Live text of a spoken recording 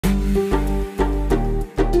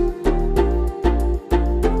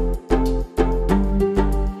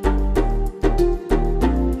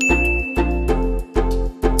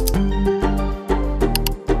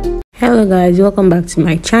guys, welcome back to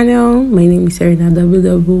my channel. My name is Serena.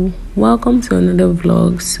 Welcome to another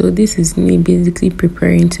vlog. So this is me basically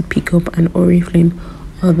preparing to pick up an Oriflame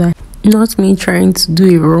order, not me trying to do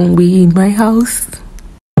it wrong way in my house.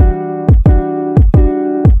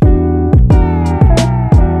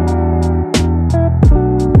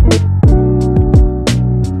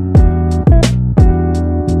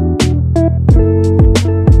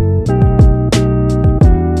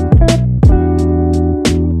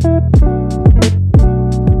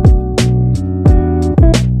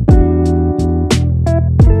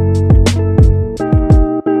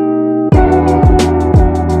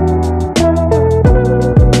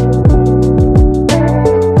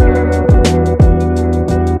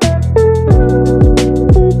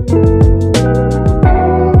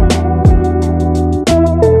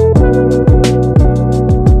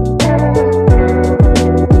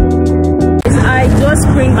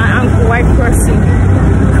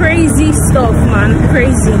 Crazy stuff, man,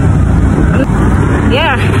 crazy.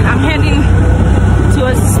 Yeah, I'm heading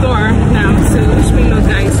towards the store now, so wish me luck,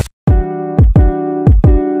 guys.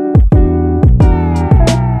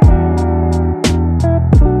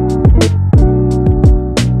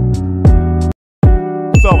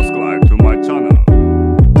 Subscribe to my channel.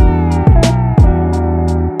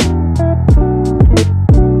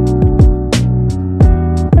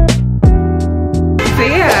 So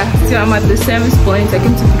yeah, so I'm at the service point. I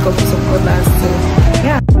came to pick up some orders. So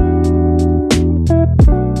yeah,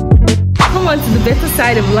 come on to the better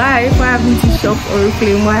side of life. Why having to shop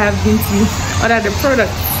Oriflame? Why having to order the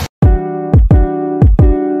product?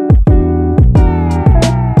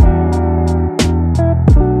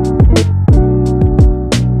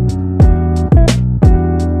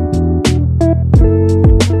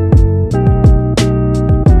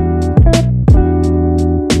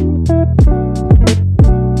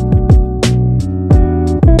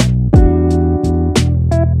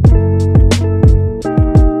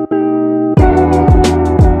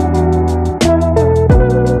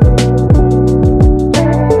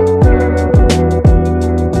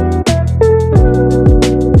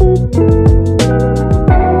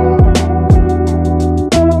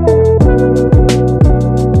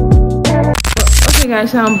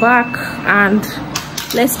 Guys, I'm back and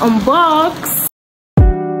let's unbox.